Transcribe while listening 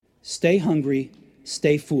Stay hungry,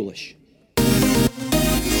 stay foolish.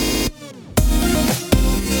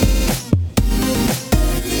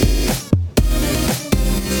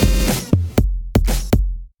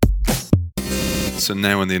 So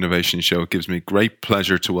now on the Innovation Show, it gives me great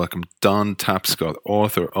pleasure to welcome Don Tapscott,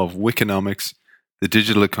 author of Wikinomics, The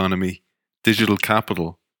Digital Economy, Digital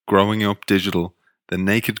Capital, Growing Up Digital, The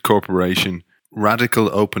Naked Corporation,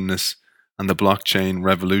 Radical Openness, and the Blockchain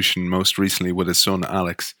Revolution, most recently with his son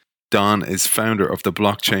Alex. Don is founder of the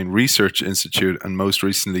Blockchain Research Institute and most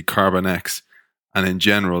recently CarbonX. And in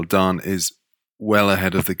general, Don is well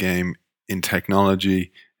ahead of the game in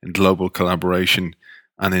technology, in global collaboration,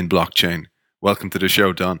 and in blockchain. Welcome to the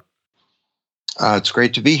show, Don. It's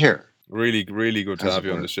great to be here. Really, really good to have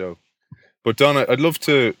you on the show. But Don, I'd love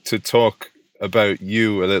to talk about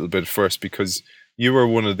you a little bit first, because you were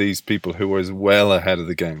one of these people who was well ahead of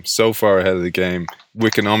the game, so far ahead of the game.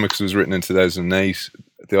 Wikinomics was written in 2008.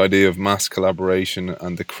 The idea of mass collaboration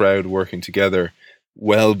and the crowd working together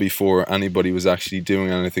well before anybody was actually doing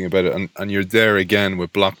anything about it. And you're there again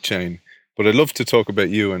with blockchain. But I'd love to talk about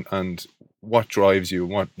you and what drives you,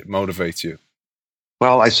 what motivates you.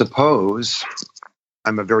 Well, I suppose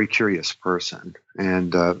I'm a very curious person,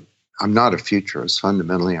 and I'm not a futurist.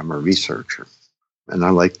 Fundamentally, I'm a researcher, and I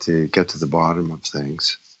like to get to the bottom of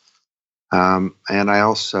things. And I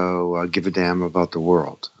also give a damn about the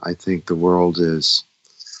world. I think the world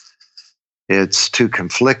it's too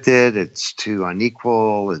conflicted, it's too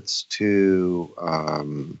unequal, it's too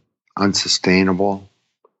unsustainable,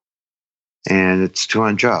 and it's too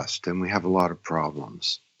unjust, and we have a lot of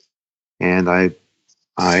problems. And I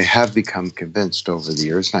have become convinced over the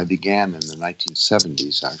years, and I began in the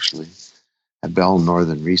 1970s, actually, at Bell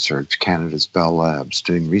Northern Research, Canada's Bell Labs,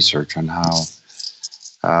 doing research on how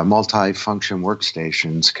multi-function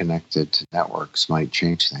workstations connected to networks might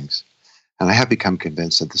change things. And I have become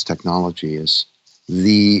convinced that this technology is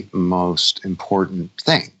the most important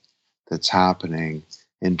thing that's happening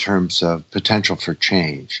in terms of potential for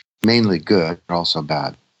change, mainly good, but also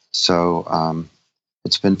bad. So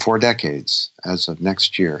it's been 4 decades as of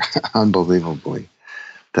next year, unbelievably,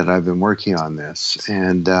 that I've been working on this.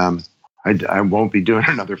 And I won't be doing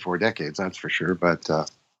another 4 decades, that's for sure. But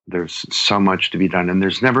there's so much to be done. And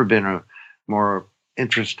there's never been a more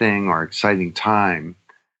interesting or exciting time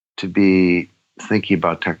to be thinking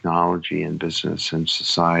about technology and business and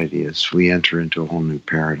society as we enter into a whole new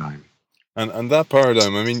paradigm. And that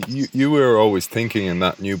paradigm, I mean, you were always thinking in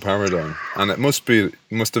that new paradigm, and it must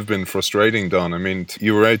have been frustrating, Don. I mean,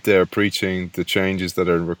 you were out there preaching the changes that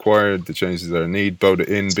are required, the changes that are needed, both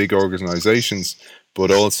in big organizations,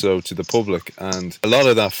 but also to the public. And a lot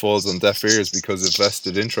of that falls on deaf ears because of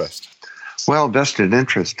vested interest. Well, vested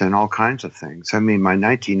interest in all kinds of things. I mean, my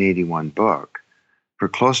 1981 book, for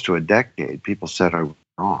close to a decade, people said I was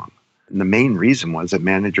wrong. And the main reason was that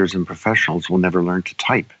managers and professionals will never learn to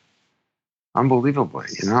type. Unbelievably,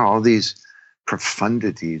 all these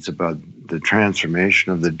profundities about the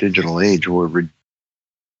transformation of the digital age were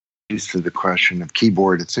reduced to the question of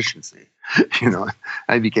keyboard efficiency.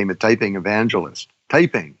 I became a typing evangelist.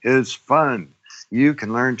 Typing is fun. You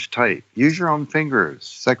can learn to type. Use your own fingers.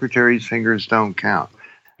 Secretaries' fingers don't count.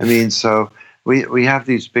 I mean, so we have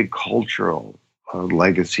these big cultural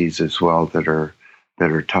legacies as well that are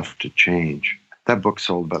tough to change. That book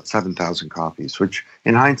sold about 7,000 copies, which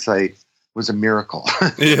in hindsight was a miracle.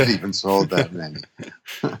 It even sold that many.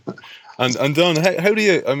 And Don, how do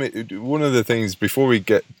you? I mean, one of the things before we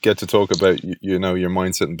get to talk about your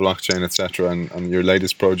mindset and blockchain, etc., and your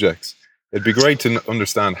latest projects, it'd be great to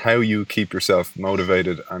understand how you keep yourself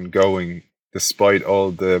motivated and going despite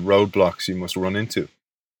all the roadblocks you must run into.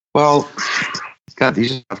 Well, God,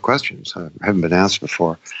 these are tough questions. I haven't been asked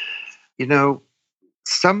before.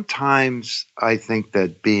 Sometimes I think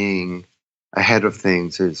that being ahead of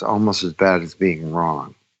things is almost as bad as being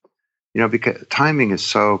wrong, because timing is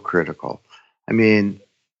so critical. I mean,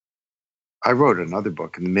 I wrote another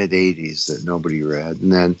book in the mid-'80s that nobody read,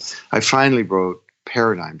 and then I finally wrote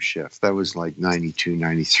Paradigm Shift. That was like 92,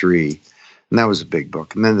 93, and that was a big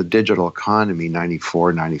book. And then The Digital Economy,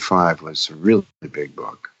 94, 95, was a really big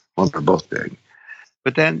book. Well, they're both big.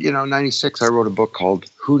 But then, 96, I wrote a book called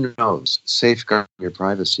Who Knows? Safeguarding Your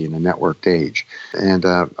Privacy in a Networked Age. And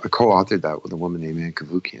I co-authored that with a woman named Ann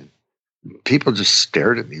Kavukian. People just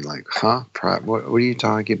stared at me like, huh? What are you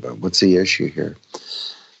talking about? What's the issue here?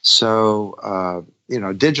 So,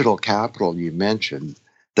 Digital Capital, you mentioned,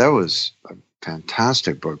 that was a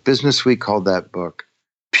fantastic book. Business Week called that book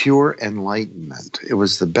Pure Enlightenment. It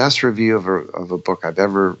was the best review of a book I've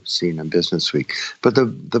ever seen in Business Week. But the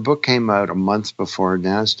book came out a month before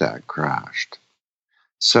NASDAQ crashed.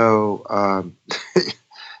 So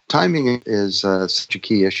Timing is such a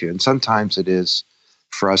key issue, and sometimes it is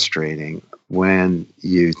frustrating when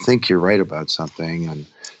you think you're right about something and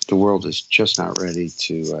the world is just not ready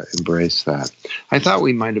to embrace that. I thought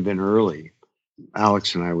we might have been early,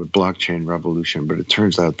 Alex and I, with blockchain revolution, but it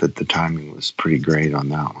turns out that the timing was pretty great on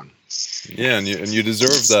that one. Yeah, and you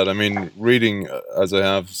deserve that. I mean, reading as I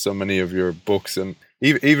have so many of your books, and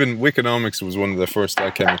even Wikinomics was one of the first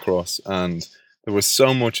I came across, and there was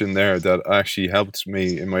so much in there that actually helped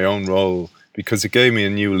me in my own role because it gave me a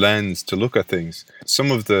new lens to look at things.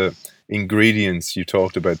 Some of the ingredients you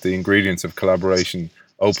talked about, the ingredients of collaboration,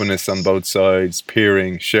 openness on both sides,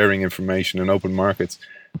 peering, sharing information, and open markets.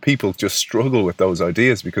 People just struggle with those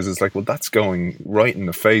ideas because it's like, well, that's going right in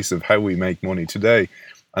the face of how we make money today.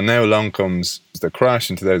 And now along comes the crash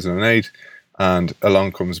in 2008, and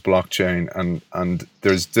along comes blockchain, and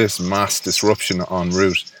there's this mass disruption en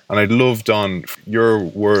route. And I'd love, Don, your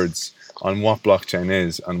words on what blockchain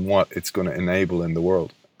is and what it's going to enable in the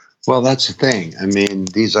world. Well, that's the thing. I mean,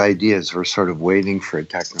 these ideas were sort of waiting for a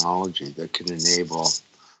technology that could enable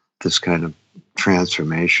this kind of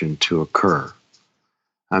transformation to occur.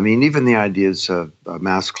 I mean, even the ideas of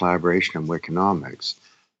mass collaboration in Wikinomics,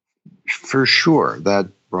 for sure, that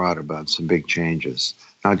brought about some big changes,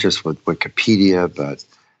 not just with Wikipedia, but,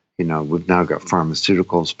 we've now got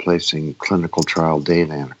pharmaceuticals placing clinical trial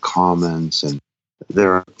data in a commons, and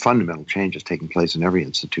there are fundamental changes taking place in every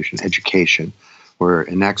institution. Education, we're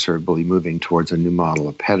inexorably moving towards a new model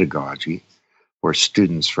of pedagogy, where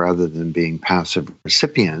students, rather than being passive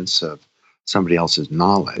recipients of somebody else's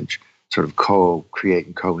knowledge, sort of co-create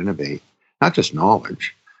and co-innovate, not just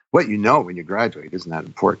knowledge. What you know when you graduate isn't that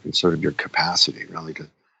important. It's sort of your capacity, really, to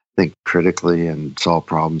think critically and solve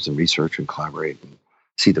problems and research and collaborate and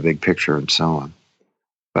see the big picture and so on.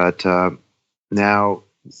 But now,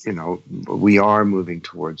 we are moving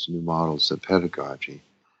towards new models of pedagogy.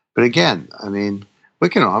 But again, I mean,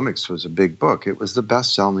 Wikinomics was a big book. It was the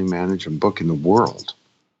best-selling management book in the world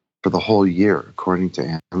for the whole year, according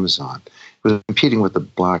to Amazon. It was competing with the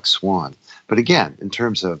Black Swan. But again, in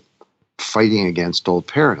terms of fighting against old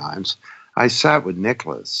paradigms, I sat with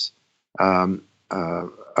Nicholas, the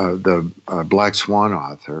Black Swan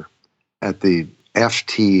author, at the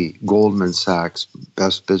FT Goldman Sachs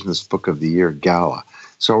Best Business Book of the Year Gala.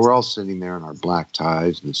 So we're all sitting there in our black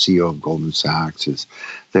ties, and the CEO of Goldman Sachs is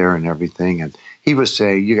there and everything. And he was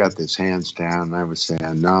saying, you got this hands down. And I was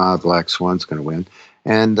saying, nah, Black Swan's going to win.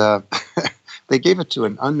 And they gave it to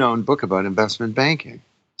an unknown book about investment banking.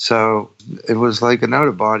 So it was like an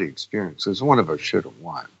out-of-body experience. Because one of us should have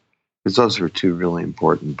won, because those were two really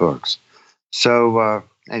important books. So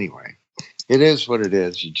anyway, it is what it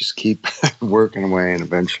is. You just keep working away, and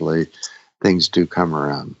eventually things do come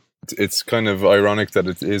around. It's kind of ironic that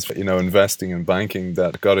it is, investing in banking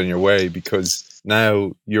that got in your way, because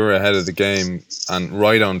now you're ahead of the game and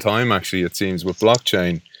right on time, actually, it seems, with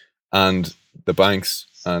blockchain, and the banks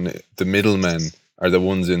and the middlemen are the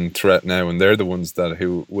ones in threat now, and they're the ones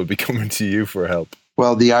who will be coming to you for help.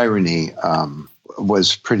 Well, the irony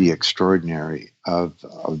was pretty extraordinary of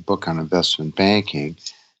a book on investment banking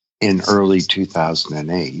in early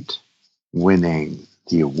 2008 winning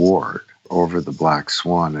the award over the Black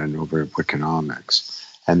Swan and over Wikinomics.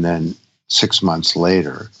 And then 6 months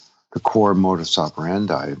later, the core modus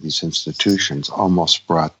operandi of these institutions almost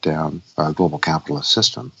brought down a global capitalist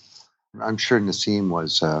system. I'm sure Nassim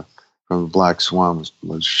was, from the Black Swan,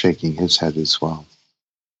 was shaking his head as well.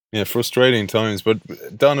 Yeah, frustrating times. But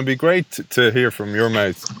Don, it'd be great to hear from your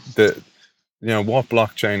mouth that, what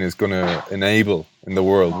blockchain is going to enable in the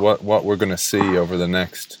world, what we're going to see over the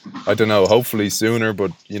next, I don't know, hopefully sooner,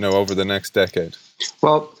 but, over the next decade.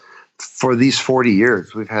 Well, for these 40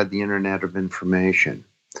 years, we've had the Internet of Information,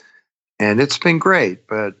 and it's been great,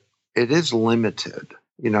 but it is limited.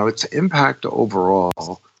 Its impact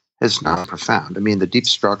overall is not profound. I mean, the deep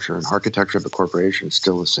structure and architecture of the corporation is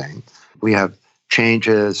still the same. We have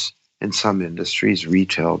changes in some industries,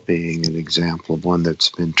 retail being an example of one that's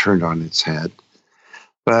been turned on its head.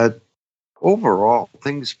 But overall,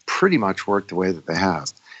 things pretty much work the way that they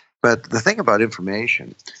have. But the thing about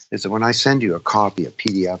information is that when I send you a copy, a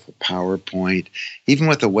PDF, a PowerPoint, even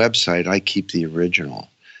with a website, I keep the original.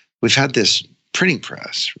 We've had this printing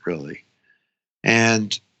press, really.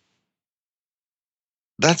 And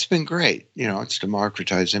that's been great. It's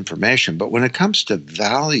democratized information. But when it comes to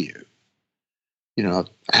value,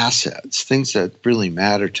 assets, things that really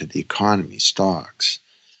matter to the economy, stocks,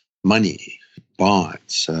 money,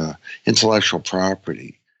 bonds, intellectual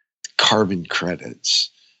property, carbon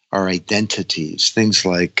credits, our identities, things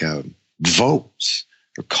like votes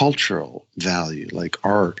or cultural value like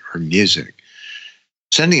art or music.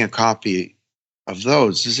 Sending a copy of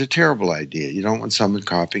those is a terrible idea. You don't want someone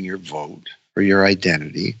copying your vote or your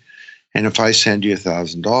identity. And if I send you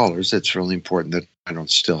 $1,000, it's really important that I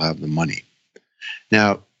don't still have the money.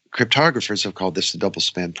 Now, cryptographers have called this the double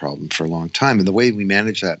spend problem for a long time. And the way we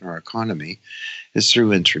manage that in our economy is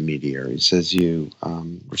through intermediaries, as you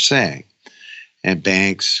were saying. And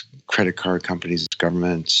banks, credit card companies,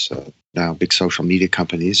 governments, now big social media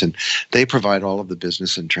companies, and they provide all of the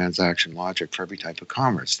business and transaction logic for every type of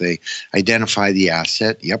commerce. They identify the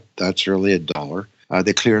asset. Yep, that's really $1.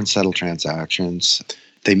 They clear and settle transactions.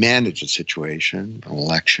 They manage a situation, an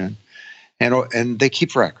election, and they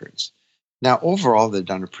keep records. Now, overall, they've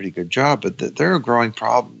done a pretty good job, but there are growing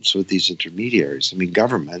problems with these intermediaries. I mean,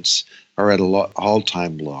 governments are at an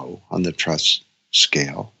all-time low on the trust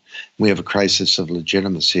scale. We have a crisis of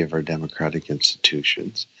legitimacy of our democratic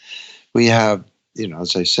institutions. We have,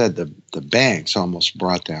 as I said, the banks almost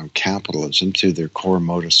brought down capitalism through their core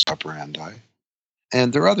modus operandi.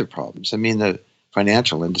 And there are other problems. I mean, the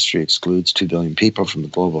financial industry excludes 2 billion people from the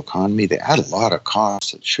global economy. They add a lot of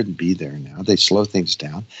costs that shouldn't be there now. They slow things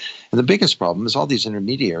down. And the biggest problem is all these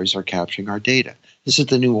intermediaries are capturing our data. This is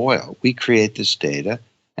the new oil. We create this data,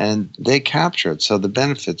 and they capture it. So the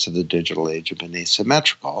benefits of the digital age have been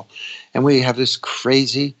asymmetrical. And we have this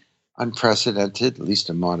crazy, unprecedented, at least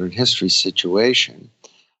in modern history, situation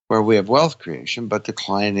where we have wealth creation but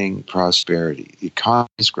declining prosperity. The economy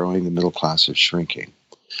is growing, the middle class is shrinking.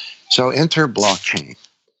 So enter blockchain.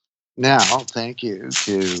 Now, thank you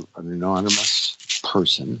to an anonymous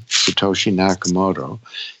person, Satoshi Nakamoto,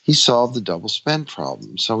 he solved the double spend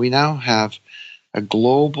problem. So we now have a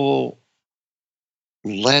global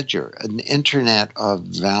ledger, an internet of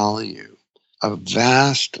value, a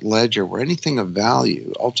vast ledger where anything of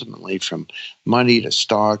value, ultimately from money to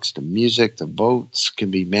stocks to music to votes, can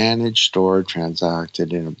be managed, stored,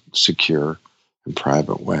 transacted in a secure and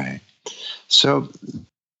private way. So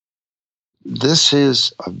this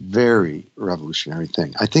is a very revolutionary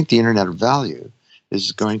thing. I think the internet of value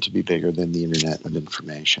is going to be bigger than the internet of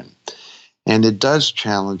information. And it does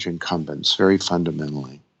challenge incumbents very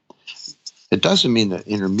fundamentally. It doesn't mean that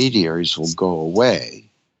intermediaries will go away,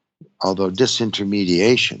 although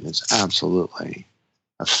disintermediation is absolutely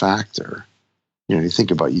a factor. You think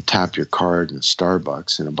about, you tap your card in a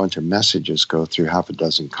Starbucks and a bunch of messages go through half a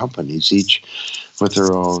dozen companies, each with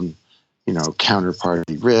their own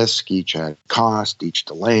counterparty risk, each at cost, each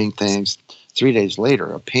delaying things. 3 days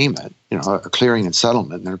later, a payment, a clearing and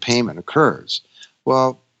settlement, and then a payment occurs.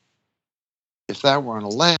 Well, if that were on a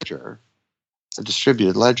ledger, a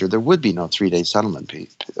distributed ledger, there would be no 3-day settlement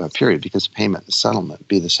period because payment and settlement would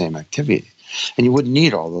be the same activity. And you wouldn't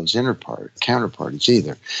need all those counterparties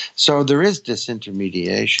either. So there is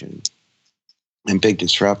disintermediation and big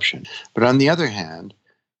disruption. But on the other hand,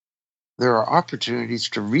 there are opportunities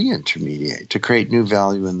to re-intermediate, to create new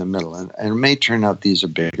value in the middle. And it may turn out these are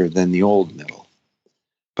bigger than the old middle.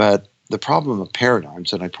 But the problem of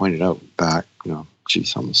paradigms that I pointed out back,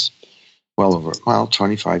 almost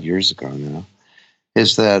 25 years ago now,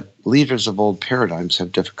 is that leaders of old paradigms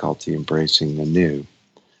have difficulty embracing the new.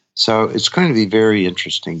 So it's going to be very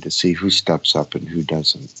interesting to see who steps up and who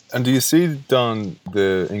doesn't. And do you see, Don,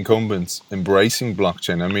 the incumbents embracing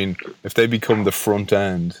blockchain? I mean, if they become the front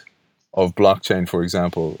end of blockchain, for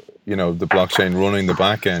example, the blockchain running the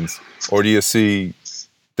back ends, or do you see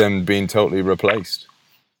them being totally replaced?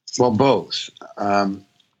 Well, both.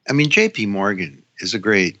 JP Morgan is a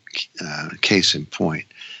great case in point.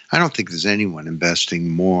 I don't think there's anyone investing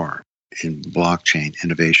more in blockchain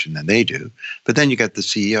innovation than they do. But then you got the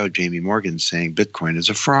CEO, Jamie Morgan, saying Bitcoin is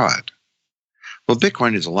a fraud. Well,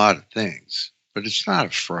 Bitcoin is a lot of things, but it's not a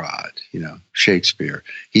fraud. Shakespeare,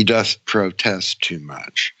 he doth protest too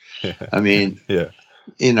much. I mean, yeah.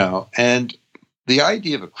 And the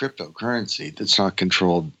idea of a cryptocurrency that's not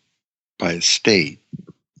controlled by a state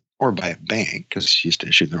or by a bank, because she used to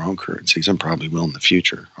issue their own currencies and probably will in the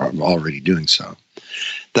future, are already doing so.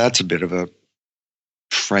 That's a bit of a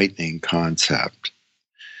frightening concept.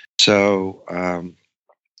 So, on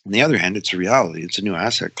the other hand, it's a reality. It's a new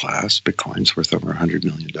asset class. Bitcoin's worth over $100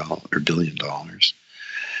 billion.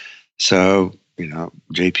 So,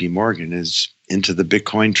 JP Morgan is into the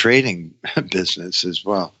Bitcoin trading business as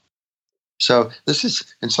well. So this is,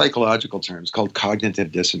 in psychological terms, called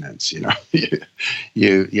cognitive dissonance.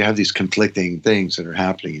 You have these conflicting things that are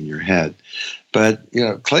happening in your head. But,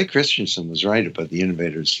 Clay Christensen was right about the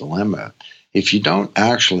innovator's dilemma. If you don't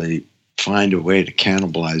actually find a way to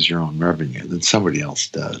cannibalize your own revenue, then somebody else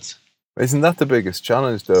does. Isn't that the biggest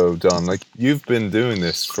challenge, though, Don? Like, you've been doing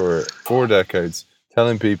this for 4 decades,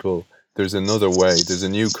 telling people there's another way, there's a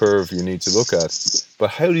new curve you need to look at. But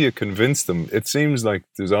how do you convince them? It seems like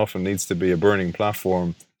there's often needs to be a burning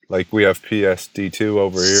platform. Like we have PSD2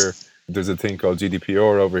 over here. There's a thing called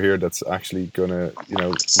GDPR over here that's actually going to,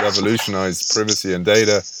 revolutionize privacy and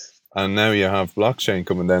data. And now you have blockchain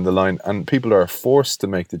coming down the line, and people are forced to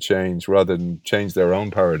make the change rather than change their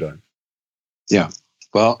own paradigm. Yeah.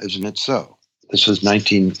 Well, isn't it so? This was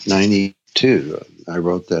 1992. I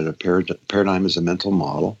wrote that a paradigm is a mental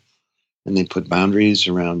model, and they put boundaries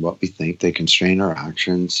around what we think. They constrain our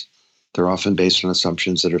actions. They're often based on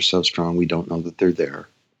assumptions that are so strong we don't know that they're there.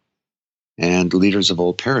 And leaders of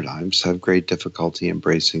old paradigms have great difficulty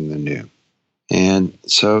embracing the new. And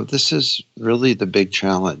so this is really the big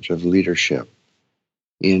challenge of leadership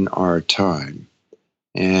in our time.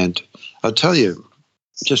 And I'll tell you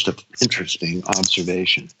just an interesting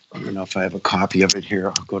observation. I don't know if I have a copy of it here.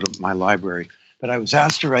 I'll go to my library. But I was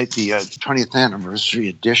asked to write the 20th anniversary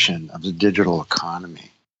edition of the digital economy.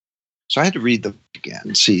 So I had to read the book again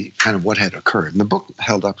and see kind of what had occurred. And the book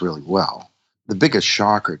held up really well. The biggest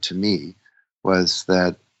shocker to me was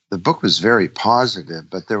that the book was very positive,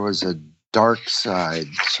 but there was a dark side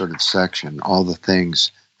sort of section, all the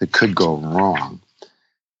things that could go wrong.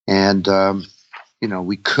 And,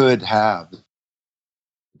 we could have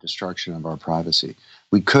destruction of our privacy.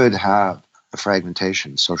 We could have a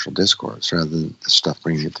fragmentation, social discourse, rather than the stuff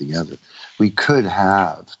bringing it together. We could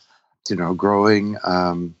have, growing,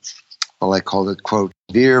 I called it, quote,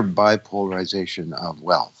 severe bipolarization of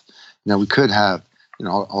wealth. We could have,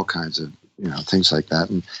 all kinds of, things like that.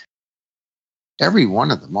 And every one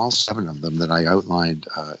of them, all 7 of them that I outlined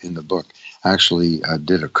in the book actually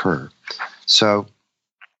did occur. So,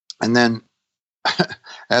 and then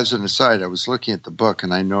as an aside, I was looking at the book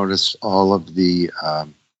and I noticed all of the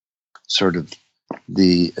sort of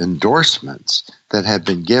the endorsements that had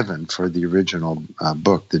been given for the original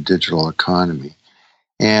book, The Digital Economy.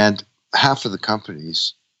 And half of the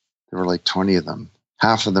companies, there were like 20 of them,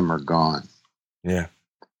 half of them are gone. Yeah.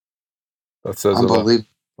 That says a lot.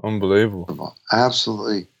 Unbelievable.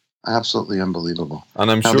 Absolutely unbelievable. And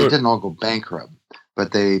I'm now, sure they didn't all go bankrupt,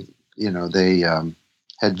 but they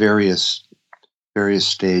had various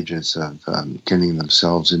stages of getting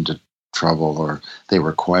themselves into trouble, or they were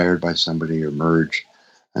acquired by somebody or merged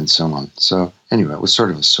and so on. So anyway, it was sort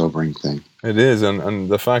of a sobering thing. It is. And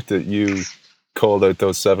the fact that you called out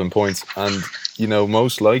those 7 points, and,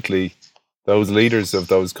 most likely those leaders of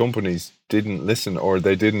those companies didn't listen, or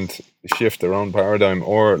they didn't shift their own paradigm,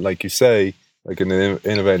 or like you say, like in an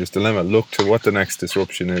innovator's dilemma, look to what the next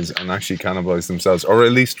disruption is and actually cannibalize themselves, or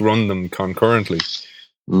at least run them concurrently.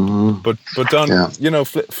 Mm-hmm. But Don,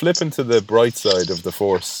 flipping to the bright side of the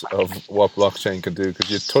force of what blockchain can do, because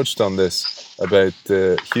you touched on this about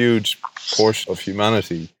the huge portion of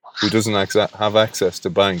humanity who doesn't have access to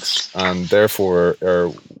banks and therefore are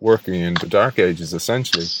working in the dark ages,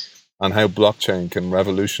 essentially, and how blockchain can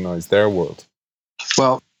revolutionize their world.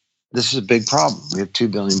 Well, this is a big problem. We have 2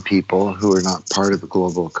 billion people who are not part of the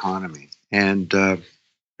global economy. And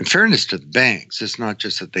in fairness to the banks, it's not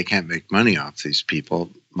just that they can't make money off these people.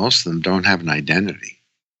 Most of them don't have an identity.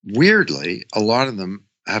 Weirdly, a lot of them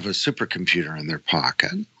have a supercomputer in their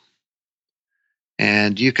pocket,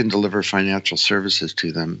 and you can deliver financial services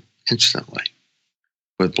to them instantly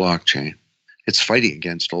with blockchain. It's fighting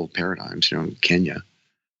against old paradigms, in Kenya,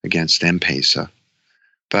 against M-Pesa.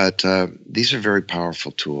 But these are very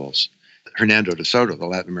powerful tools. Hernando de Soto, the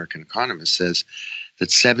Latin American economist, says that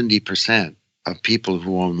 70% of people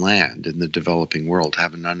who own land in the developing world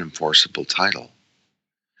have an unenforceable title.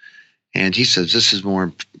 And he says this is more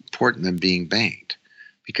important than being banked,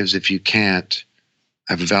 because if you can't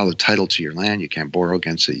have a valid title to your land, you can't borrow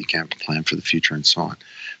against it, you can't plan for the future, and so on.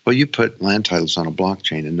 Well, you put land titles on a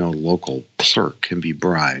blockchain and no local clerk can be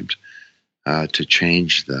bribed to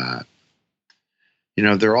change that.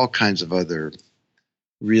 There are all kinds of other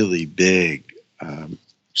really big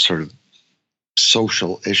sort of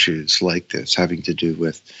social issues like this having to do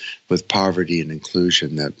with poverty and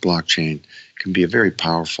inclusion, that blockchain can be a very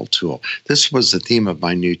powerful tool. This was the theme of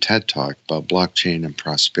my new TED Talk about blockchain and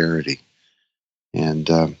prosperity. And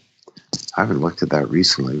I haven't looked at that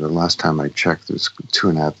recently, but last time I checked, there's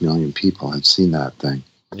 2.5 million people had seen that thing.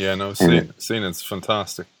 Yeah, no, seen it's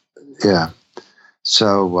fantastic. Yeah.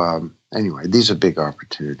 So anyway, these are big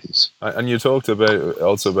opportunities. And you talked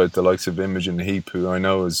also about the likes of Imogen Heap, who I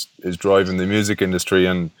know is driving the music industry,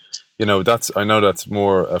 and I know that's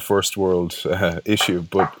more a first world issue,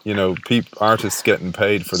 but artists getting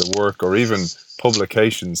paid for the work, or even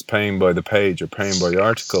publications paying by the page or paying by the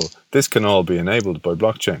article, this can all be enabled by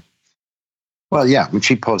blockchain. Well, yeah, when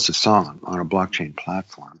she posts a song on a blockchain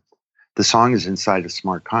platform, The song is inside a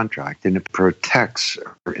smart contract and it protects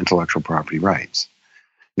intellectual property rights.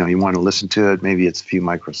 You want to listen to it, maybe it's a few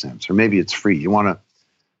microcents, or maybe it's free. You want to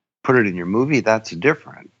put it in your movie, that's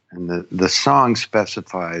different. And the song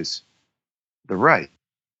specifies the right.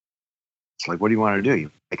 It's like, what do you want to do?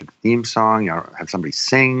 You make a theme song, you have somebody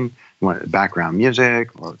sing, you want background music,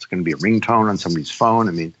 or it's going to be a ringtone on somebody's phone.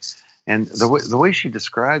 And the way she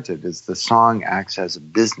describes it is the song acts as a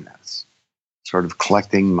business, sort of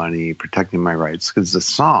collecting money, protecting my rights, because the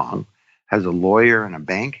song has a lawyer and a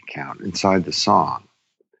bank account inside the song.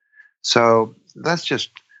 So that's just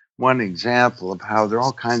one example of how there are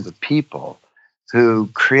all kinds of people who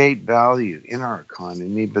create value in our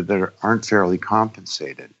economy, but that aren't fairly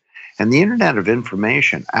compensated. And the Internet of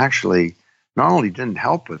Information actually not only didn't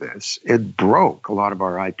help with this, it broke a lot of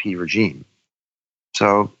our IP regime.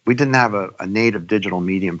 So we didn't have a native digital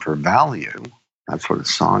medium for value. That's what a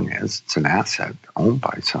song is. It's an asset owned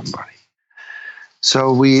by somebody. So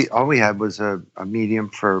all we had was a medium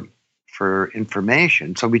for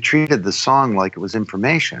information. So we treated the song like it was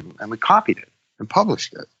information, and we copied it and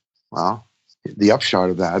published it. Well, the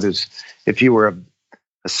upshot of that is if you were a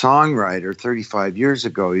songwriter 35 years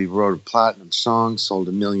ago, you wrote a platinum song, sold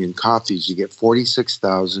 1 million copies, you get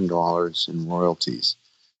 $46,000 in royalties.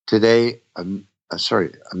 Today, 1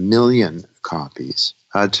 million copies.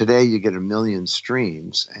 Today, you get 1 million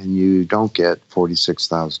streams, and you don't get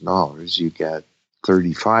 $46,000. You get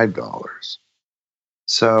 $35.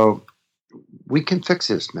 So we can fix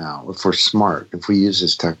this now if we're smart, if we use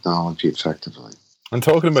this technology effectively. And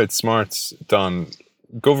talking about smarts, Don,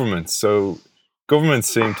 governments seem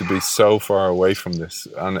to be so far away from this.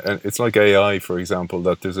 And it's like AI, for example,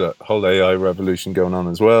 that there's a whole AI revolution going on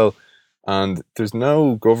as well. And there's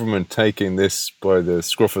no government taking this by the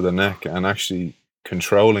scruff of the neck and actually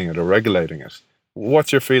controlling it or regulating it.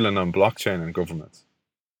 What's your feeling on blockchain and governments?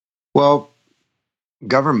 Well,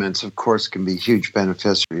 governments, of course, can be huge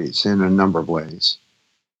beneficiaries in a number of ways.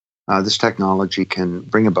 This technology can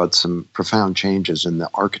bring about some profound changes in the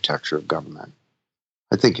architecture of government.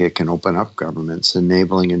 I think it can open up governments,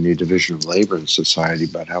 enabling a new division of labor in society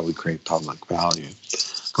about how we create public value.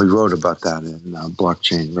 We wrote about that in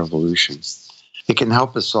Blockchain Revolution. It can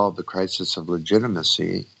help us solve the crisis of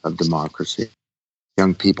legitimacy of democracy.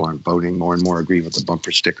 Young people aren't voting. More and more agree with the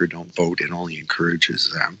bumper sticker, don't vote. It only encourages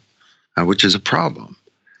them, which is a problem.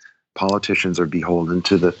 Politicians are beholden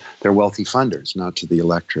to their wealthy funders, not to the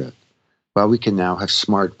electorate. Well, we can now have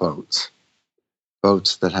smart votes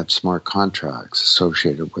that have smart contracts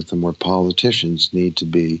associated with them, where politicians need to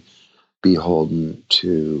be beholden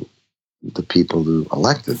to the people who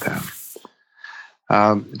elected them.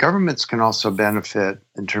 Governments can also benefit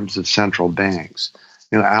in terms of central banks.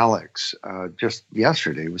 Alex, just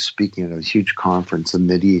yesterday, was speaking at a huge conference in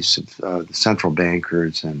the Mideast of the central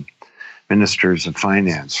bankers and ministers of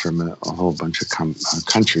finance from a whole bunch of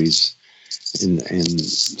countries in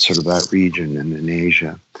sort of that region and in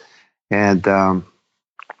Asia. And I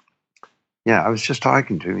was just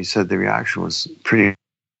talking to him. He said the reaction was pretty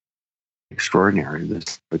extraordinary.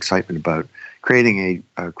 This excitement about creating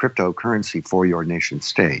a cryptocurrency for your nation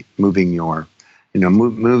state, moving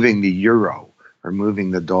moving the euro or moving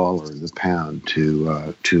the dollar or the pound to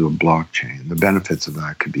a blockchain. The benefits of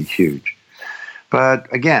that could be huge.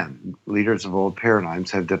 But again, leaders of old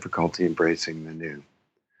paradigms have difficulty embracing the new.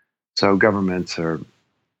 So governments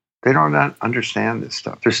they don't understand this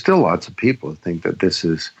stuff. There's still lots of people who think that this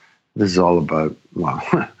is all about,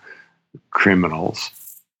 criminals.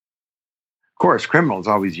 Of course, criminals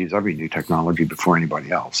always use every new technology before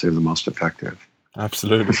anybody else. They're the most effective.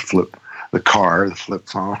 Absolutely. Flip the car, the flip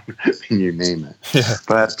phone, you name it. Yeah.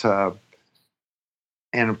 But,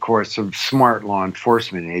 and of course, some smart law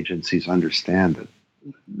enforcement agencies understand that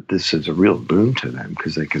this is a real boon to them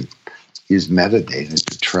because they can use metadata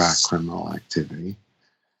to track criminal activity.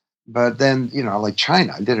 But then, like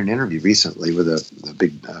China, I did an interview recently with a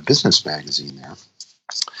big business magazine there.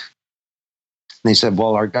 And they said,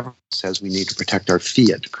 well, our government says we need to protect our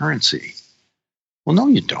fiat currency. Well, no,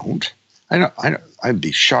 you don't. I'd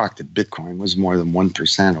be shocked that Bitcoin was more than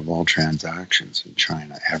 1% of all transactions in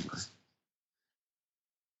China ever.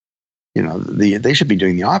 They should be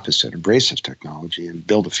doing the opposite, embrace this technology and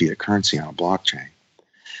build a fiat currency on a blockchain.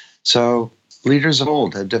 So leaders of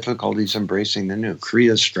old had difficulties embracing the new.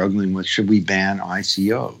 Korea is struggling with, should we ban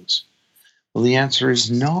ICOs? Well, the answer is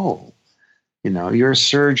no. You're a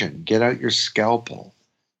surgeon. Get out your scalpel.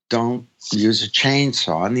 Don't use a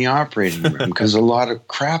chainsaw in the operating room because a lot of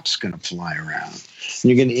crap's going to fly around. And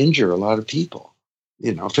you're going to injure a lot of people.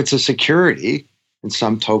 If it's a security, and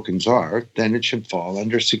some tokens are, then it should fall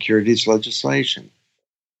under securities legislation.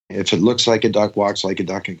 If it looks like a duck, walks like a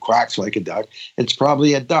duck, and quacks like a duck, it's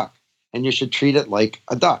probably a duck, and you should treat it like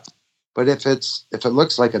a duck. But if it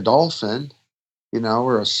looks like a dolphin,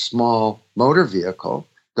 or a small motor vehicle,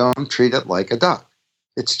 don't treat it like a duck.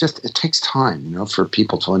 It takes time, for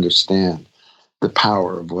people to understand the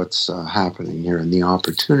power of what's happening here and the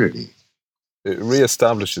opportunity. It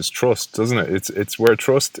reestablishes trust, doesn't it? It's where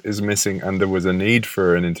trust is missing, and there was a need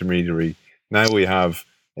for an intermediary. Now we have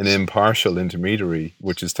an impartial intermediary,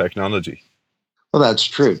 which is technology. Well, that's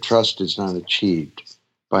true. Trust is not achieved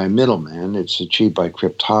by a middleman. It's achieved by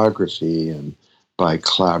cryptography and by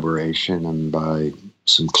collaboration and by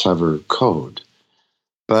some clever code.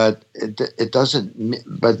 But it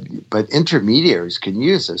doesn't. But intermediaries can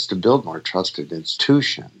use this to build more trusted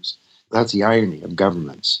institutions. That's the irony of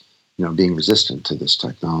governments, being resistant to this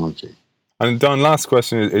technology. And Don, last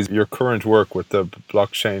question is your current work with the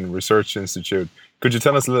Blockchain Research Institute. Could you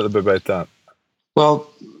tell us a little bit about that? Well,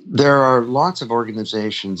 there are lots of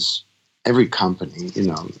organizations. Every company,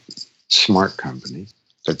 smart company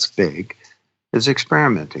that's big, is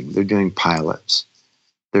experimenting. They're doing pilots.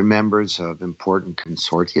 They're members of important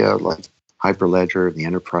consortia like Hyperledger, the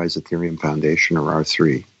Enterprise Ethereum Foundation, or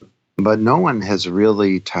R3. But no one has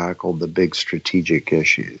really tackled the big strategic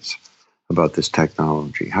issues about this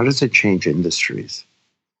technology. How does it change industries?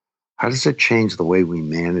 How does it change the way we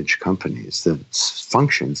manage companies, the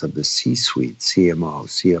functions of the C-suite, CMO,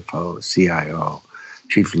 CFO, CIO,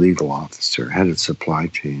 Chief Legal Officer, Head of Supply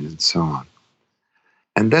Chain, and so on?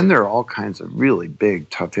 And then there are all kinds of really big,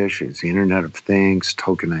 tough issues: the Internet of Things,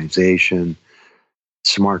 tokenization,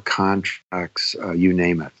 smart contracts, you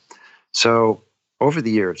name it. So over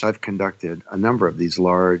the years, I've conducted a number of these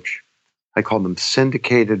large, I call them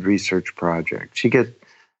syndicated research projects. You get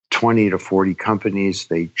 20 to 40 companies.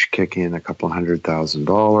 They each kick in a couple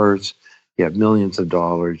 $100,000. You have millions of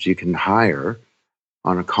dollars. You can hire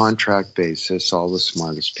on a contract basis all the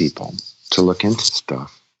smartest people to look into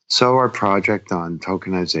stuff. So our project on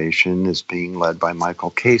tokenization is being led by Michael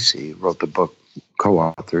Casey, who wrote the book,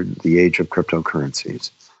 co-authored The Age of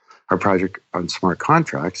Cryptocurrencies. Our project on smart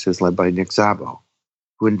contracts is led by Nick Szabo,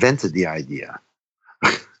 who invented the idea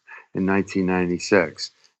in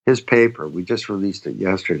 1996. His paper, we just released it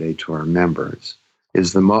yesterday to our members,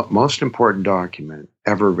 is the most important document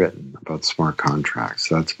ever written about smart contracts.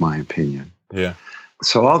 That's my opinion. Yeah.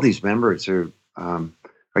 So all these members are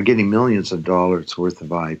getting millions of dollars worth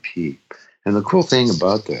of IP. And the cool thing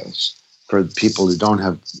about this, for people who don't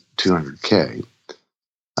have 200K,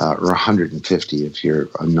 or 150 if you're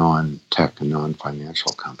a non-tech and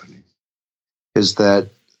non-financial company, is that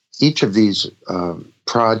each of these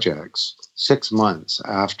projects, 6 months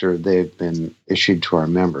after they've been issued to our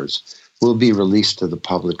members, will be released to the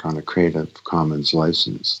public on a Creative Commons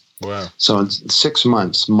license. Wow. So in 6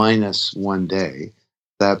 months minus 1 day,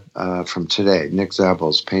 that from today, Nick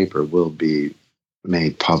Szabo's paper will be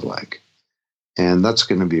made public. And that's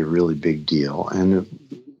going to be a really big deal. And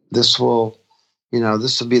this will be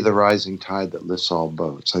the rising tide that lifts all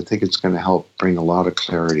boats. I think it's going to help bring a lot of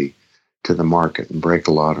clarity to the market and break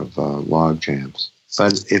a lot of log jams.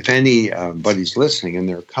 But if anybody's listening and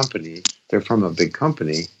they're a company, they're from a big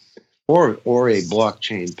company or a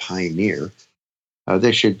blockchain pioneer,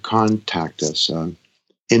 they should contact us,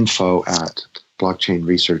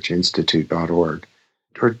 info@blockchainresearchinstitute.org,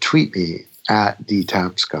 or tweet me at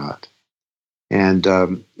 @dtapscott, and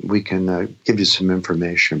we can give you some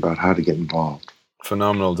information about how to get involved.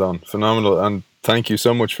 Phenomenal, Don. Phenomenal. And thank you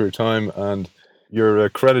so much for your time. And you're a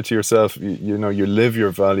credit to yourself. You live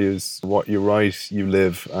your values. What you write, you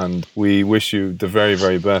live. And we wish you the very,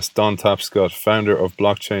 very best. Don Tapscott, founder of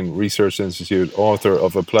Blockchain Research Institute, author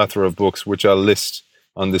of a plethora of books, which I'll list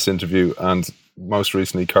on this interview, and most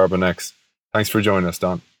recently Carbon X. Thanks for joining us,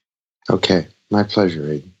 Don. Okay. My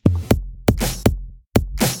pleasure, Aidan.